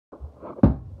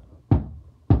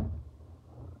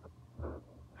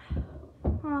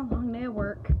day at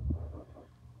work.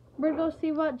 We're gonna go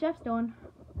see what Jeff's doing.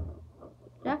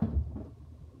 Jeff?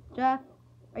 Jeff?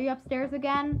 Are you upstairs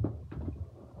again?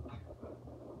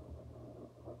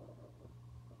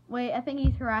 Wait, I think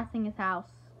he's harassing his house.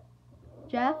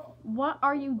 Jeff, what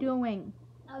are you doing?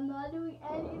 I'm not doing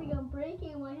anything. I'm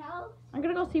breaking my house. I'm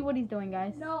gonna go see what he's doing,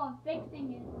 guys. No, I'm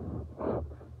fixing it.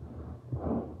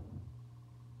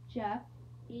 Jeff?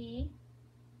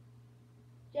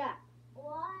 Jack.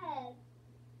 What?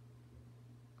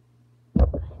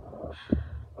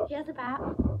 He has a bat,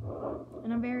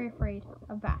 and I'm very afraid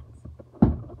of bats.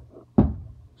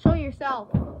 Show yourself.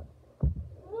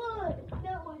 What? It's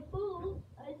not my fault.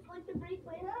 I just like to break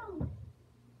my house.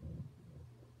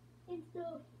 And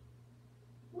stuff.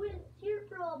 What's your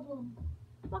problem?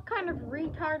 What kind of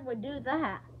retard would do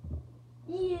that?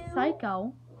 You.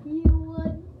 Psycho. You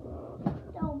would.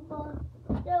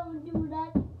 Don't do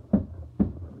that.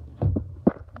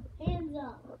 Hands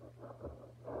up.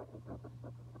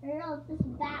 Or else this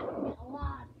bat will get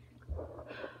lodged.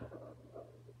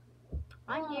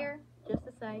 I'm here just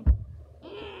to say.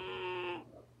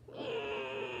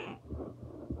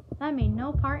 That made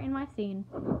no part in my scene.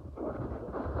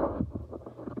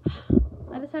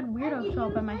 I just had weirdo show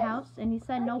up at my house, and he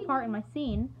said no part in my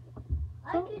scene.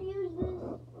 I could use this.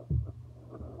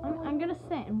 I'm gonna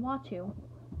sit and watch you.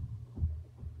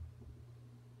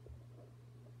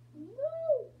 No!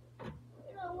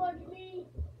 You don't watch me.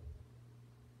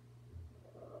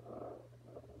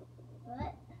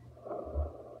 What?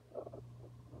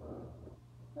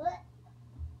 What?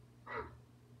 Ah.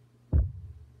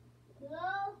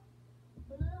 Hello?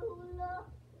 Hello?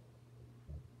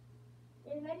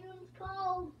 If anyone's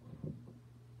called.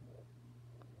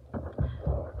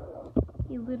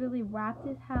 He literally wrapped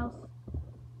his house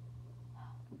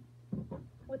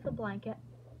with a blanket.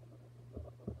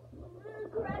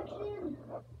 Correction.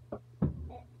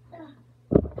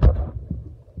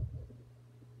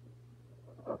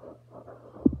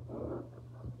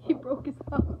 He broke his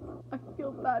house. I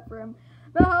feel bad for him.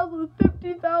 The house was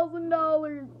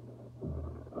 $50,000,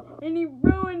 and he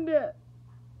ruined it.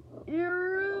 He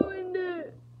ruined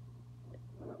it.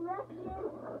 Correction.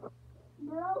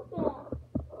 Broke it.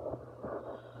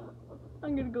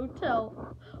 I'm gonna go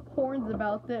tell Horns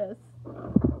about this.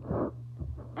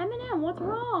 Eminem, what's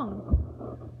wrong?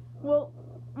 Well,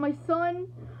 my son,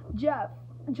 Jeff,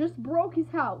 just broke his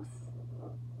house.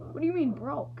 What do you mean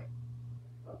broke?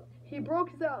 He broke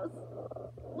his house.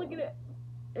 Look at it.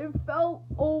 It fell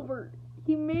over.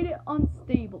 He made it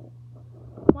unstable.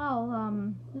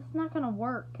 Well, this is not gonna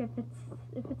work. If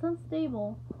it's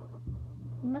unstable,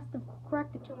 he must have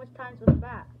cracked it too much times with a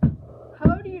bat.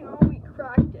 How do you know he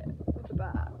cracked it with a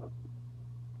bat?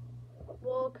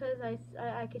 Well, because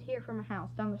I could hear from a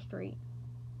house down the street.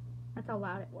 That's how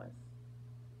loud it was.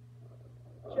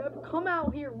 Jeff, come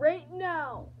out here right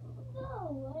now. No,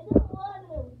 I don't want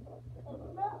to.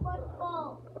 It's not my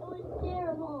fault. It was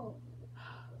terrible.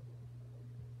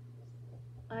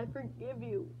 I forgive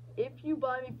you if you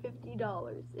buy me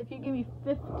 $50. If you give me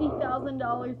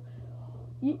 $50,000,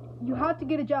 you have to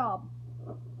get a job.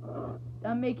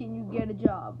 I'm making you get a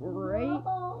job right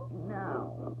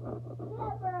now.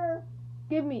 Never.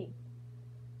 Give me.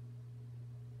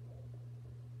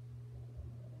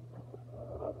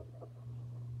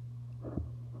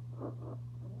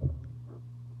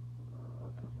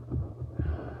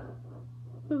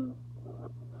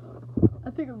 I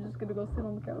think I'm just gonna go sit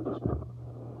on the couch.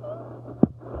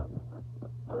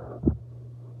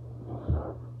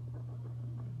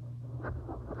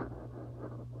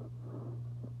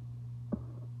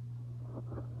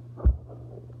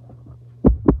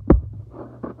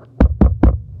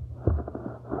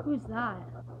 Who's that?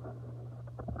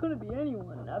 Couldn't be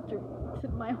anyone after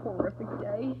my horrific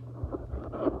day.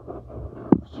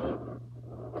 Shit.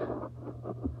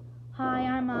 Hi,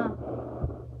 I'm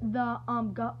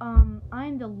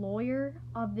the lawyer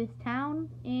of this town,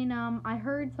 and I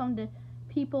heard some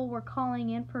people were calling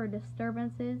in for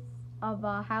disturbances of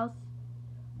house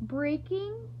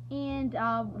breaking and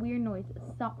weird noises.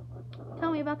 So,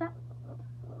 tell me about that.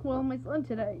 Well, my son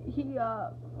today, he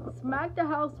smacked the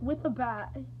house with a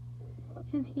bat,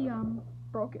 and he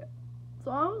broke it.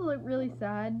 So I was like really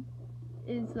sad,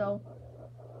 and so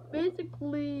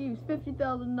basically it was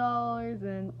 $50,000,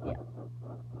 and yeah.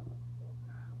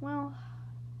 Well,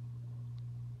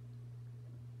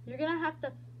 you're gonna have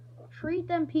to treat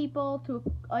them people to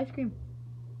ice cream.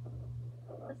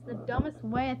 That's the dumbest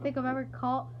way I think I've ever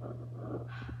called.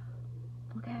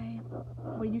 Okay,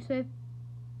 what did you say?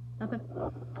 Nothing.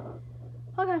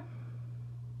 Okay.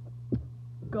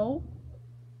 Go.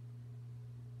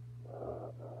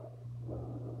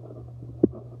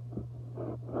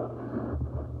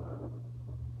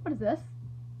 this?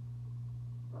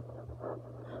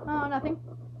 Oh, nothing.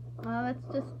 That's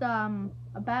just a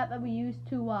bat that we use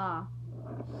to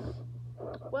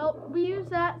well, we use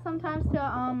that sometimes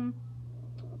to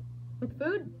with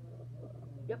food.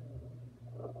 Yep.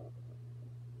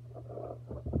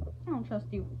 I don't trust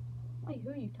you. Wait, who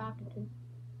are you talking to?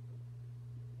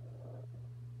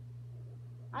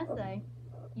 I say,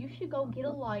 you should go get a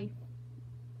life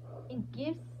and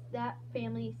give that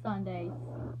family Sundays.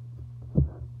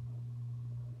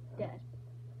 Dead.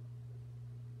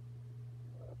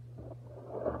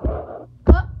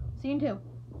 Oh, scene 2.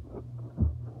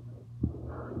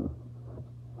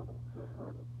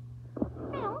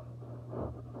 Well,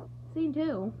 scene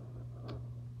 2.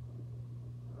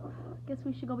 Guess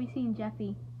we should go be seeing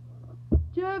Jeffy.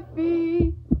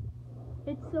 Jeffy!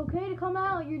 It's okay to come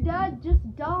out. Your dad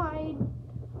just died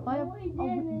by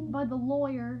by the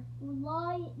lawyer. You're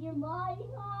lying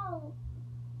out.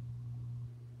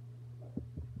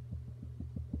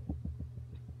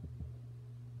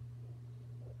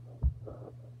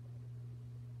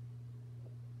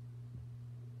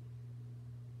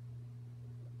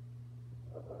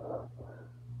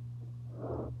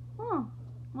 Huh.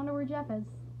 Wonder where Jeff is.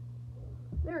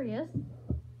 There he is.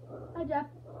 Hi, Jeff.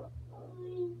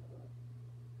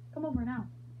 Come over now.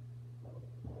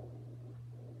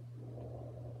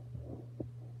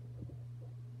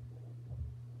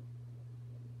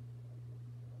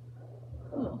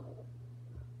 Ugh.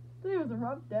 Today was a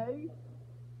rough day.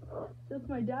 Just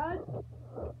my dad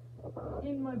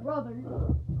and my brother.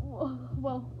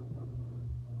 Well,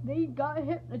 they got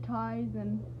hypnotized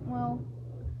and, well,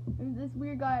 this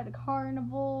weird guy at a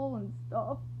carnival and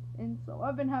stuff. And so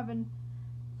I've been having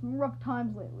some rough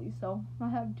times lately, so I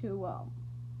have to,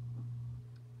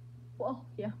 well,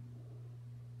 yeah,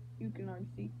 you can already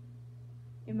see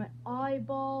in my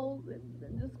eyeballs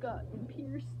and just got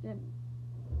pierced, and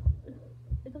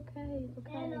it's okay, it's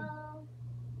okay. Hello.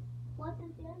 What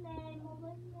is your name,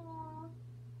 Olivia?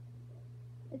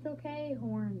 It's okay,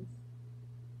 Horns.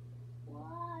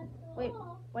 What? Wait,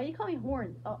 why do you call me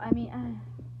Horns? Oh, I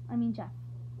mean Jeff.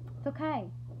 It's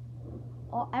okay.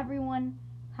 Everyone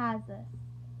has this.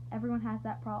 Everyone has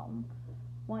that problem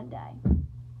one day.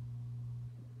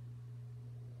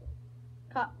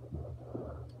 Cut.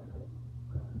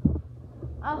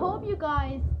 I hope you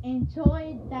guys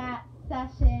enjoyed that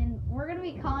session. We're gonna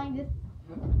be calling this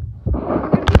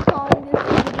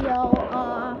video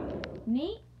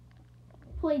Nate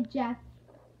played Jeff,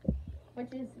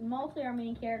 which is mostly our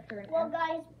main character. Well,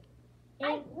 guys,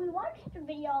 we watched the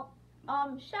video.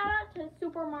 Shout out to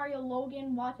Super Mario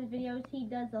Logan. Watch his videos. He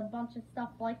does a bunch of stuff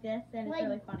like this, and it's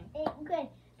really funny. Good.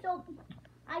 So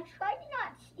I tried to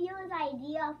not steal his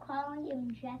idea of calling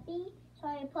him Jeffy, so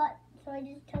I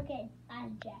just took it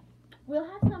as Jeff. We'll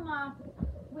have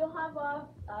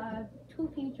two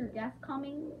future guests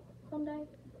coming someday.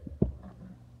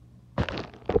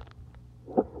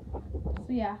 So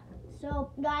yeah.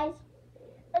 So guys,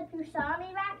 if you saw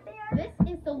me back there, this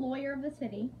is the lawyer of the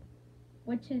city,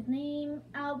 which his name,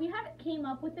 we haven't came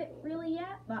up with it really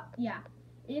yet, but yeah.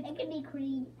 It could be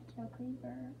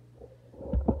Creeper.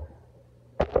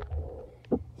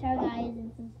 Sorry guys,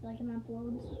 it's just like an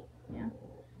uploads. Yeah.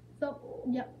 So,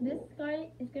 yep, this guy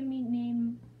is gonna be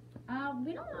named,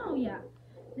 we don't know yet.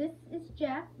 This is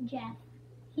Jeff.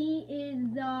 He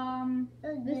is,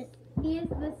 he is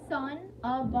the son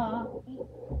of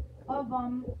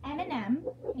Eminem.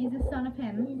 He's the son of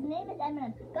him. His name is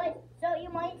Eminem. Guys, so you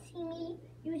might see me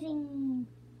using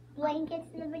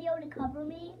blankets in the video to cover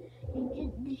me, and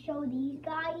to show these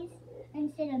guys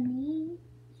instead of me.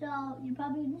 So you're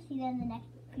probably going to see that in the next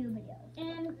few videos.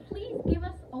 And please give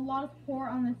us a lot of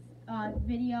support on this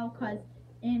video,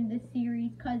 in this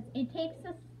series, because it takes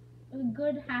us a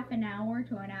good half an hour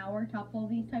to an hour to upload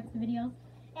these types of videos.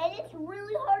 And it's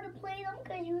really hard to play them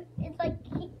because it's like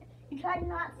you try to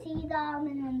not see them,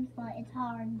 and then it's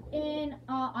hard. And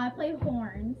I play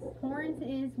Horns. Horns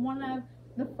is one of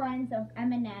the friends of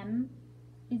Eminem.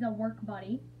 He's a work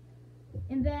buddy.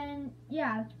 And then,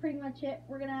 yeah, that's pretty much it.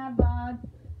 We're gonna have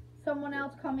someone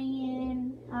else coming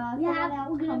in.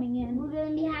 We're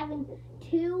gonna be having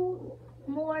 2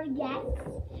 more guests,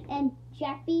 and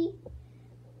Jeffy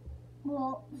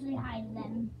will say hi to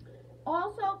them.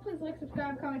 Also, please like,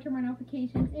 subscribe, comment, turn my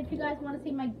notifications. If you guys want to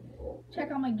see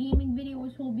check out my gaming video,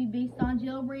 which will be based on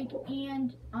Jailbreak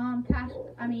and not Trash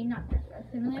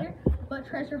Simulator, but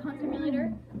Treasure Hunt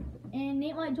Simulator. And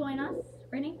Nate might join us.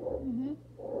 Brittany? Mm-hmm.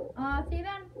 See you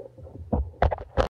then.